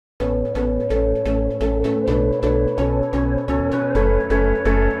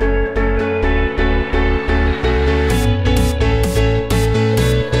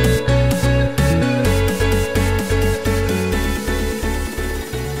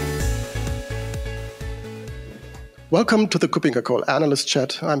Welcome to the KuppingerCole Analyst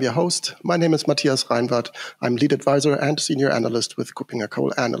Chat. I'm your host. My name is Matthias Reinwarth. I'm lead advisor and senior analyst with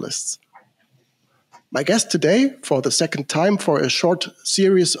KuppingerCole Analysts. My guest today, for the second time for a short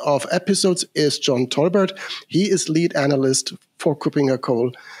series of episodes, is John Tolbert. He is lead analyst for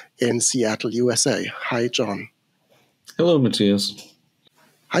KuppingerCole in Seattle, USA. Hi, John. Hello, Matthias.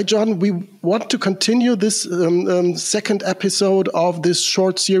 Hi, John. We want to continue this second episode of this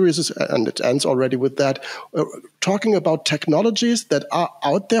short series, and it ends already with that, talking about technologies that are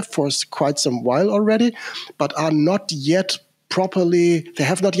out there for quite some while already, but are not yet they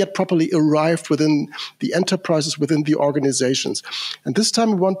have not yet properly arrived within the enterprises, within the organizations. And this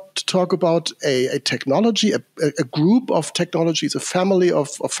time we want to talk about a technology, a group of technologies, a family of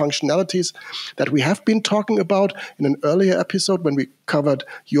functionalities that we have been talking about in an earlier episode when we covered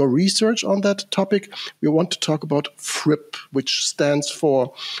your research on that topic. We want to talk about FRIP, which stands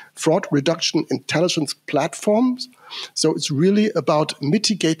for Fraud Reduction Intelligence Platforms. So it's really about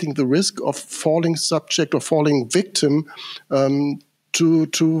mitigating the risk of falling subject or falling victim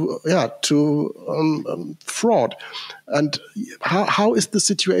to fraud. And how is the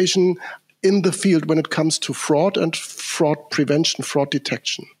situation in the field when it comes to fraud and fraud prevention, fraud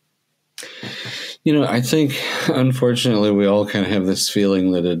detection? You know, I think, unfortunately, we all kind of have this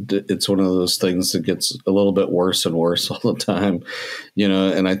feeling that it's one of those things that gets a little bit worse and worse all the time,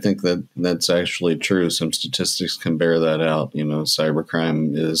 and I think that that's actually true. Some statistics can bear that out.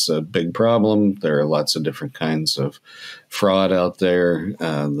 Cybercrime is a big problem. There are lots of different kinds of fraud out there.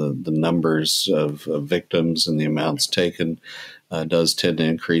 The numbers of victims and the amounts taken does tend to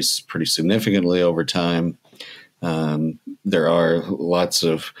increase pretty significantly over time. There are lots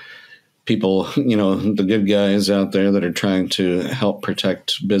of people, the good guys out there that are trying to help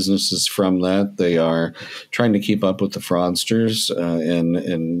protect businesses from that. They are trying to keep up with the fraudsters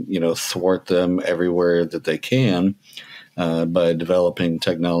and thwart them everywhere that they can by developing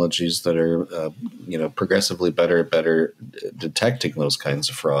technologies that are, progressively better at detecting those kinds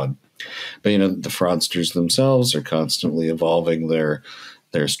of fraud. But, the fraudsters themselves are constantly evolving their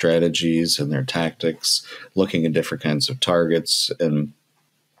strategies and their tactics, looking at different kinds of targets and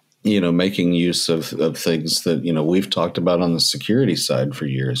making use of things that, we've talked about on the security side for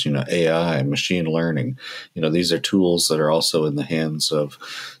years, AI, machine learning. These are tools that are also in the hands of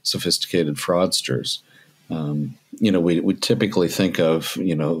sophisticated fraudsters. We typically think of,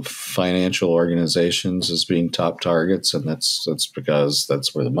 financial organizations as being top targets, and that's because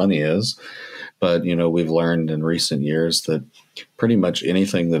that's where the money is. But, we've learned in recent years that pretty much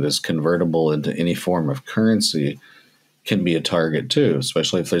anything that is convertible into any form of currency can be a target too,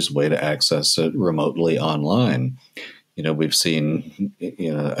 especially if there's a way to access it remotely online. We've seen,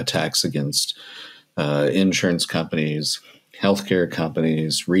 attacks against insurance companies, healthcare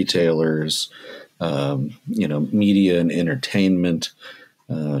companies, retailers, media and entertainment,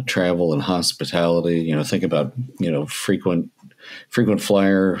 travel and hospitality. Think about, frequent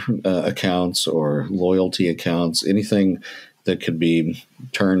flyer accounts or loyalty accounts, anything that could be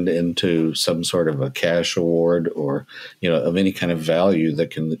turned into some sort of a cash award or, of any kind of value that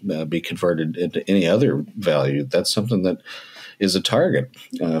can be converted into any other value. That's something that is a target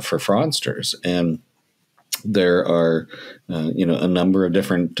for fraudsters. And there are, a number of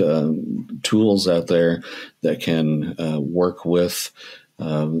different tools out there that can work with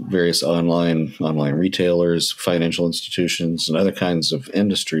various online retailers, financial institutions, and other kinds of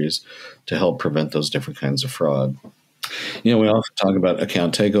industries to help prevent those different kinds of fraud. We often talk about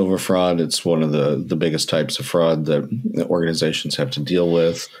account takeover fraud. It's one of the biggest types of fraud that organizations have to deal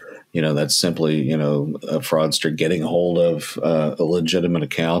with. That's simply, a fraudster getting a hold of a legitimate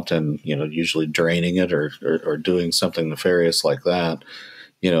account and, usually draining it or doing something nefarious like that.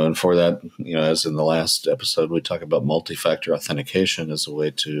 And for that, as in the last episode, we talk about multi-factor authentication as a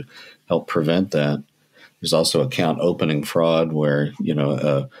way to help prevent that. There's also account opening fraud where,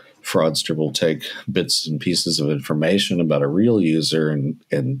 a fraudster will take bits and pieces of information about a real user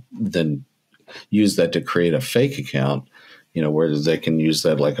and then use that to create a fake account, where they can use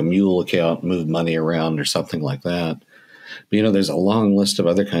that like a mule account, move money around or something like that. But, there's a long list of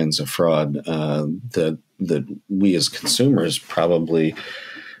other kinds of fraud that we as consumers probably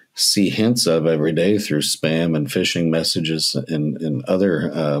see hints of every day through spam and phishing messages and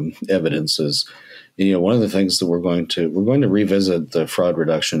other evidences. One of the things that we're going to revisit the fraud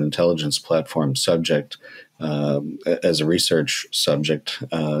reduction intelligence platform subject as a research subject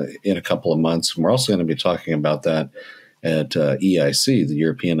in a couple of months. And we're also going to be talking about that at EIC, the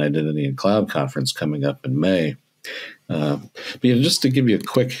European Identity and Cloud Conference, coming up in May. But just to give you a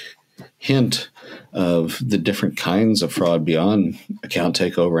quick hint of the different kinds of fraud beyond account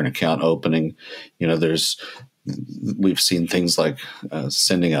takeover and account opening, there's we've seen things like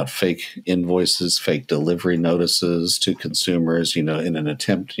sending out fake invoices, fake delivery notices to consumers, in an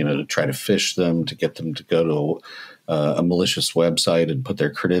attempt, to try to phish them, to get them to go to a malicious website and put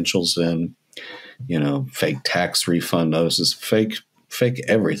their credentials in, fake tax refund notices, fake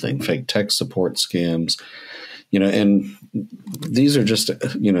everything, fake tech support scams, and these are just,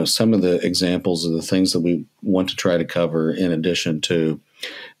 some of the examples of the things that we want to try to cover in addition to,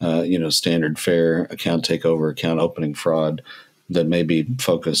 standard fare, account takeover, account opening fraud that may be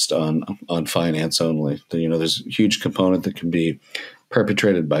focused on finance only. There's a huge component that can be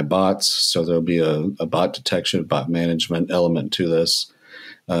perpetrated by bots. So there'll be a bot detection, bot management element to this.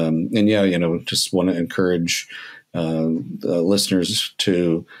 Just want to encourage the listeners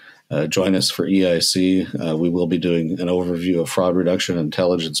to join us for EIC. We will be doing an overview of fraud reduction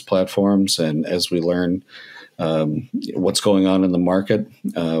intelligence platforms. And as we learn what's going on in the market,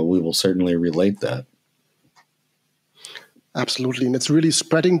 we will certainly relate that. Absolutely. And it's really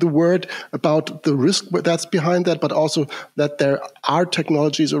spreading the word about the risk that's behind that, but also that there are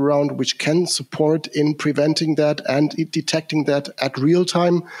technologies around which can support in preventing that and detecting that at real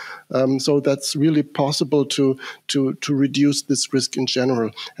time. So that's really possible to reduce this risk in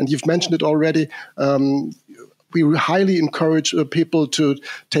general. And you've mentioned it already. We highly encourage people to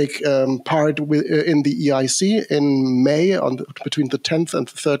take part in the EIC in May, between the 10th and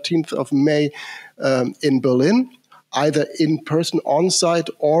the 13th of May in Berlin, either in person on-site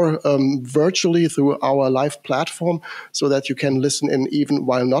or virtually through our live platform, so that you can listen in even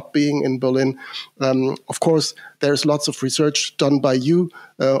while not being in Berlin. Of course, there's lots of research done by you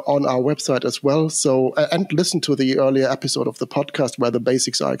on our website as well. So, and listen to the earlier episode of the podcast where the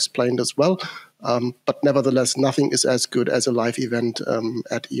basics are explained as well. But nevertheless, nothing is as good as a live event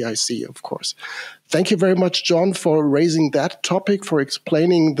at EIC, of course. Thank you very much, John, for raising that topic, for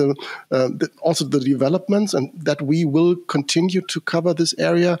explaining also the developments, and that we will continue to cover this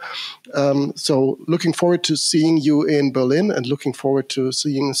area. So looking forward to seeing you in Berlin, and looking forward to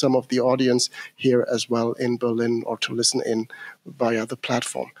seeing some of the audience here as well in Berlin, or to listen in via the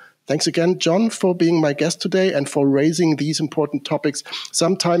platform. Thanks again, John, for being my guest today and for raising these important topics.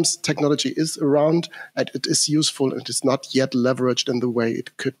 Sometimes technology is around and it is useful, and it's not yet leveraged in the way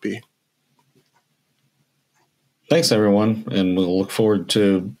it could be. Thanks, everyone. And we'll look forward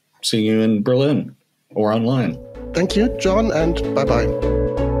to seeing you in Berlin or online. Thank you, John, and bye-bye.